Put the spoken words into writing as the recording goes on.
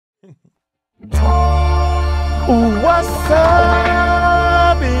What's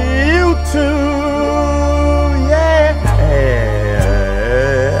up, YouTube? Yeah.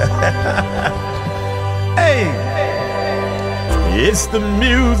 Hey, it's the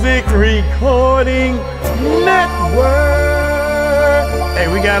Music Recording Network.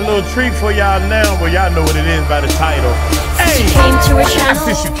 Hey, we got a little treat for y'all now. Well, y'all know what it is by the title. Hey, you came to our channel.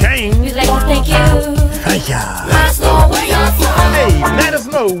 Since you came, we'd like to thank you. Thank y'all. Let us know where you're from. Hey, let us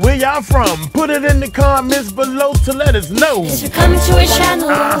know where y'all from. Put it in the comments below to let us know. Since you're coming to our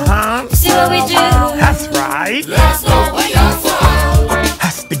channel, see what we do. That's right. Let us know where you're from.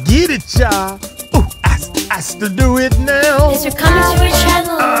 Has to get it, y'all. Ooh, has to do it now. Since you're coming to our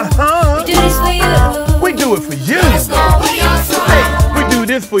channel, we do this for you. We do it for you. Let us know where you're from. Hey, we do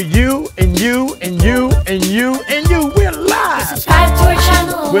this for you and you and you and you and you. We're live. Subscribe to our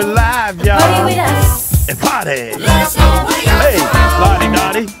channel. We're live, y'all. Party with us. And party. Let us know where you're Hey, from. Lottie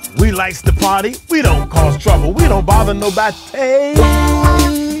Dottie, we likes to party. We don't cause trouble. We don't bother nobody.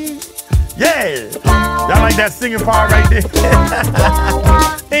 Yeah. Y'all like that singing part right there?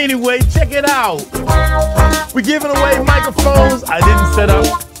 Anyway, check it out. We're giving away microphones. I didn't set up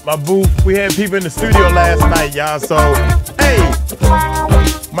my booth. We had people in the studio last night, y'all. So, hey,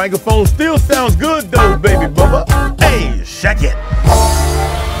 microphone still sounds good though, baby bubba. Hey, check it.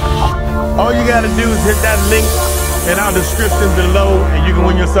 All you gotta do is hit that link in our description below and you can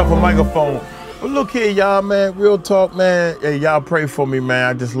win yourself a microphone. But look here, y'all, man, real talk, man. Hey, y'all pray for me, man.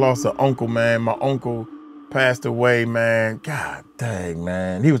 I just lost an uncle, man. My uncle passed away, man. God dang,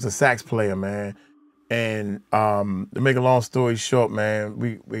 man. He was a sax player, man. And to make a long story short, man,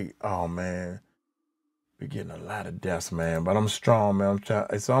 we getting a lot of deaths, man. But I'm strong, man.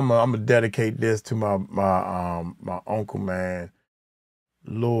 So I'm gonna dedicate this to my uncle, man.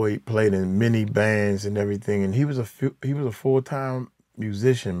 Lloyd played in many bands and everything, and he was a full-time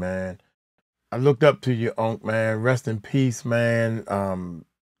musician, man. I looked up to you, Unc, man. Rest in peace, man.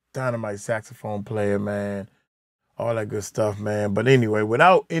 Dynamite saxophone player, man. All that good stuff, man. But anyway,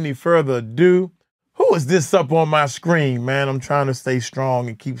 without any further ado, who is this up on my screen, man? I'm trying to stay strong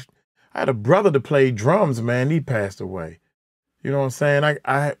and keep. I had a brother that played drums, man. He passed away. You know what I'm saying?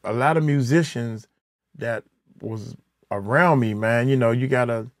 I had a lot of musicians that was around me, man. You know, you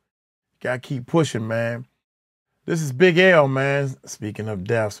gotta keep pushing, man. This is Big L, man. Speaking of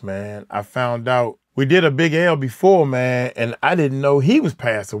deaths, man, I found out we did a Big L before, man, and I didn't know he was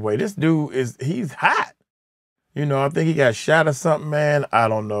passed away. This dude he's hot. You know, I think he got shot or something, man. I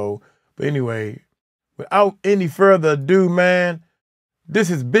don't know. But anyway, without any further ado, man, this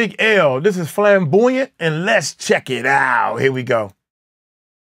is Big L. This is Flamboyant, and let's check it out. Here we go.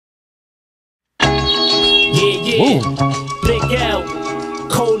 Yeah. Ooh. Big L,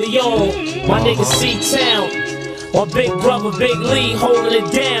 Coleon, my nigga C-Town. My big brother, Big Lee, holding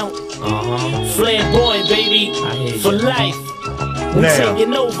it down. Flamboyant, baby, for life. We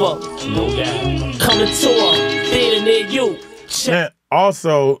taking over. No doubt. Coming tour, theater near you. Check.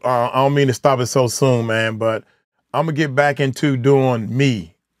 Also, I don't mean to stop it so soon, man, but I'm going to get back into doing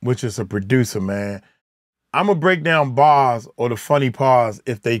me, which is a producer, man. I'm going to break down bars or the funny parts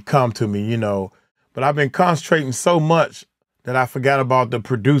if they come to me, you know. But I've been concentrating so much that I forgot about the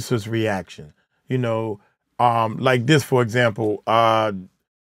producer's reaction. You know, like this, for example.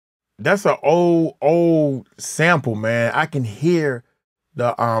 That's an old sample, man. I can hear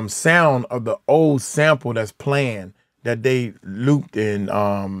the sound of the old sample that's playing that they looped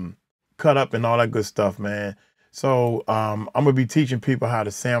and cut up and all that good stuff, man. So I'm gonna be teaching people how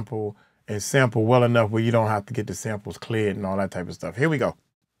to sample and sample well enough where you don't have to get the samples cleared and all that type of stuff. Here we go.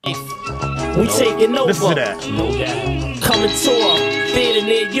 We taking over. Listen to that. No doubt. Coming tour, theater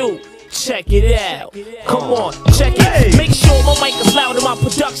near you. Check it out. Come on, check it. Hey. Make sure my mic is loud and my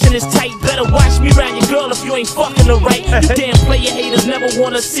production is tight. Better watch me round your girl if you ain't fucking her right. You damn player haters never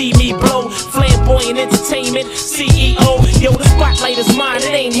wanna see me blow. Flamboyant Entertainment, CEO. Yo, the spotlight is mine,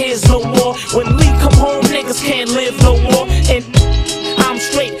 it ain't his no more. When Lee come home, niggas can't live no more. And I'm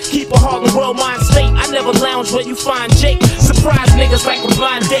straight, keep a Harlem World mind state. I never lounge where you find Jake. Surprise niggas like a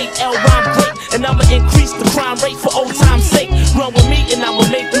blind date. L rhyme great, and I'ma increase the crime rate for old time's sake. Run with me and I'ma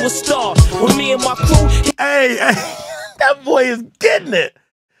make you a star. With me and my crew. Hey, that boy is getting it.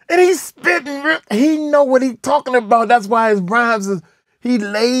 And he's spitting, he know what he's talking about. That's why his rhymes is, he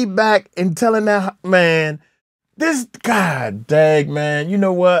laid back and telling that, man, this, god dang, man, you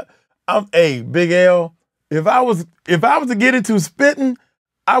know what? Hey, Big L, if I was to get into spitting,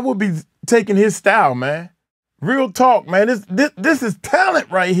 I would be taking his style, man. Real talk, man. This is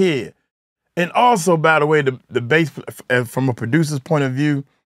talent right here. And also, by the way, the bass, from a producer's point of view,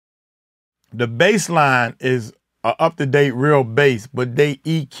 the bass line is up-to-date real bass, but they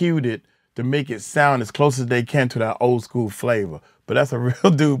EQ'd it to make it sound as close as they can to that old school flavor. But that's a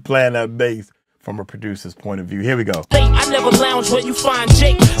real dude playing that bass from a producer's point of view. Here we go. I never lounge where you find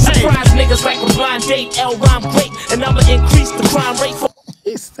Jake. Surprise niggas like a blind date. L rhyme great, and I'ma increase the crime rate for.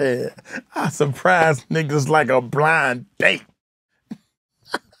 He said, I surprise niggas like a blind date.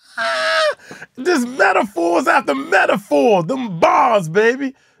 Just metaphors after metaphors. Them bars,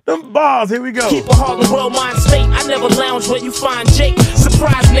 baby. Them bars, here we go. Keep a Harlem World mind state. I never lounge where you find Jake.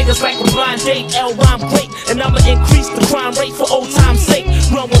 Surprise niggas like a blind date. L rhyme great, and I'ma increase the crime rate for old time's sake.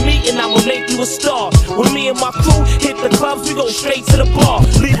 Run with me and I'ma make you a star. When me and my crew hit the clubs, we go straight to the bar.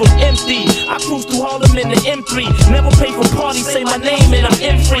 Leave them empty. I cruise through Harlem in the M3. Never pay for parties, say my name and I'm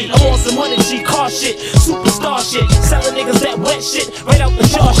M3. I'm on some 100G car shit, superstar shit. Selling niggas that wet shit, right out the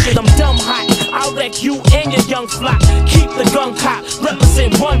jar shit. I'm dumb hot. I'll wreck you and your young flock. Keep the gun cop,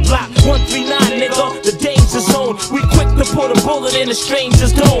 represent one block. 139, nigga, the danger zone. We quick to put a bullet in a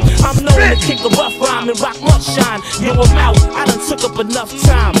stranger's dome. I'm known to kick a rough rhyme and rock much shine. Yo, I'm out, I done took up enough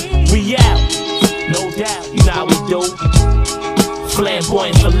time. We out, no doubt, you know how we do.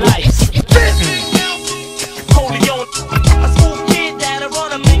 Flamboyant for life. Holy on, a smooth kid that'll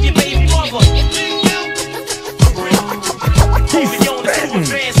run up in your baby mother. Holy on, it's too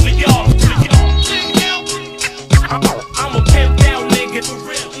advanced for y'all. I'm a pimp down nigga for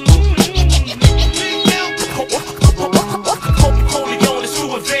real.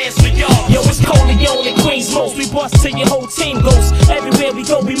 Yo, it's Coleon and Queens most. We bust till your whole team goes. Everywhere we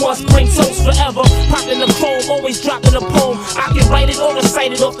go, we must bring toast forever. Popping the chrome, always dropping a poem. I can write it or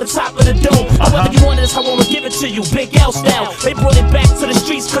recite it off the top of the dome. However you want it, I wanna give it to you. Big L style. They brought it back to the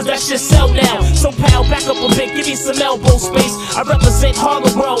streets cause that shit sell now. So pal, back up a bit, give me some elbow space. I represent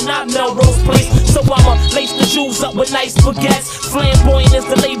Harlem World, not Melrose Place. So I'ma lace the jewels up with nice baguettes. Flamboyant is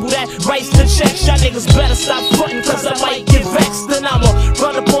the label that writes the checks. Y'all niggas better stop frontin' cause I might get vexed. Then I'ma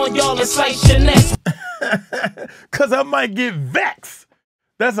run up on y'all and slice your necks. Cause I might get vexed.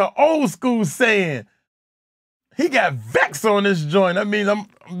 That's an old school saying. He got vexed on this joint. I mean, I'm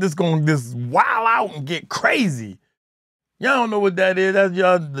just gonna just wild out and get crazy. Y'all don't know what that is. That's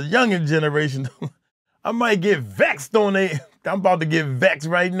y'all, the younger generation. I might get vexed on it. I'm about to get vexed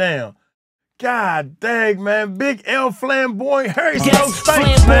right now. God dang, man. Big L Flamboyant. Hurry, yes,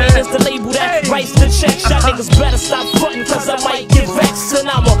 Flamboyant is the label that writes the checks. Y'all niggas better stop frontin' cause I might get vexed. And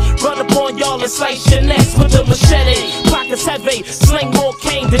I'ma run up on y'all and slice your necks with a machete. Pockets heavy, sling more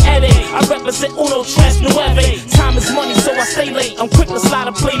cane than Eddie. I represent Uno Tres Nueve. Time is money, so I stay late. I'm quick to slide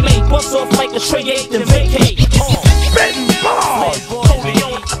a playmate. Bust off like a tray 8, then vacate. Spittin' bars. Holy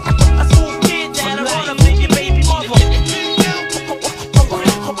on, a smooth kid that'll run up in your baby mother.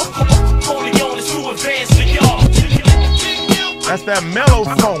 That's that mellow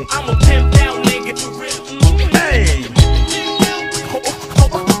funk. I'm a pimp down nigga for real. Hey!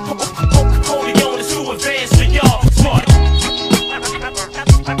 Holy on is too advanced for y'all.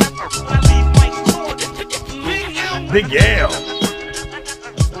 Big L.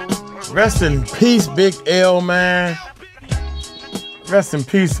 Rest in peace, Big L, man. Rest in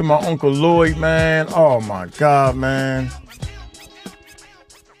peace to my Uncle Lloyd, man. Oh my God, man.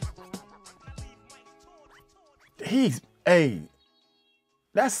 Hey,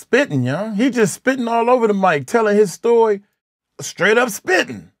 that's spitting, young. He just spitting all over the mic, telling his story, straight up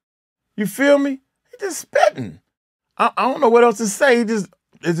spitting. You feel me? He just spitting. I don't know what else to say. It's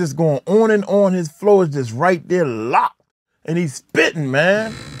just going on and on. His flow is just right there locked. And he's spitting,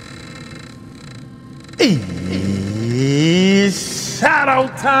 man. Shout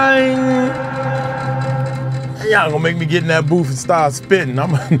out time. Y'all gonna make me get in that booth and start spitting.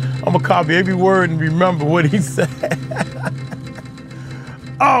 I'm gonna copy every word and remember what he said.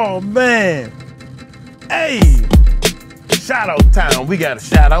 Oh man. Hey. Shout out time. We got a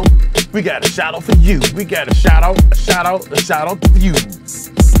shout out. We got a shout out for you. We got a shout out for you.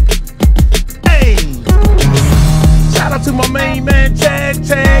 Hey. Shout out to my main man, Chad.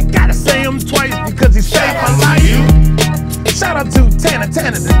 Gotta say him twice because he saved my life. Shout out to Tanner,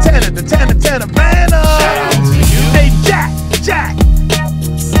 the Tanner, man. Shout out to you. Hey, Jack.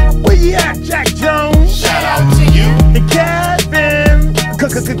 Where you at, Jack Jones? Shout out to you. And Kevin. Shout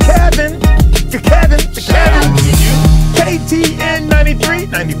out to you. KTN 93,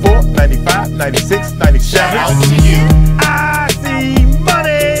 94, 95, 96, 97. Shout out to you. I see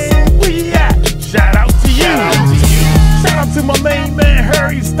money. Where you at? Shout out to you. Shout out to you. Shout out to my main man,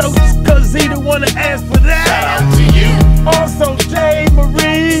 Harry Stokes, cause he the one that asked for that. Shout out to you. Also, J.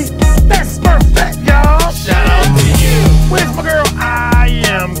 Marie, that's perfect, y'all. Shout out to you. Where's my girl? I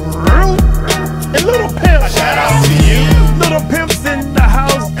am Groot. And Little Pimp. Shout out to you. Little Pimp's in the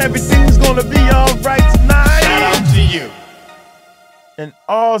house. Everything's gonna be alright tonight. Shout out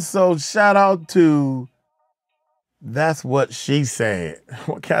also shout out to That's What She Said.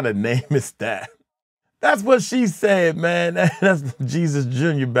 What kind of name is that? That's What She Said, man. That's Jesus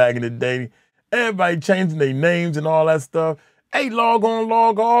Jr. back in the day. Everybody changing their names and all that stuff. Hey, log on,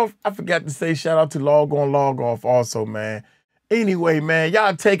 log off. I forgot to say shout out to log on, log off also, man. Anyway, man,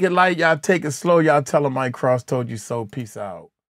 y'all take it light, y'all take it slow. Y'all tell them Mike Cross told you so. Peace out.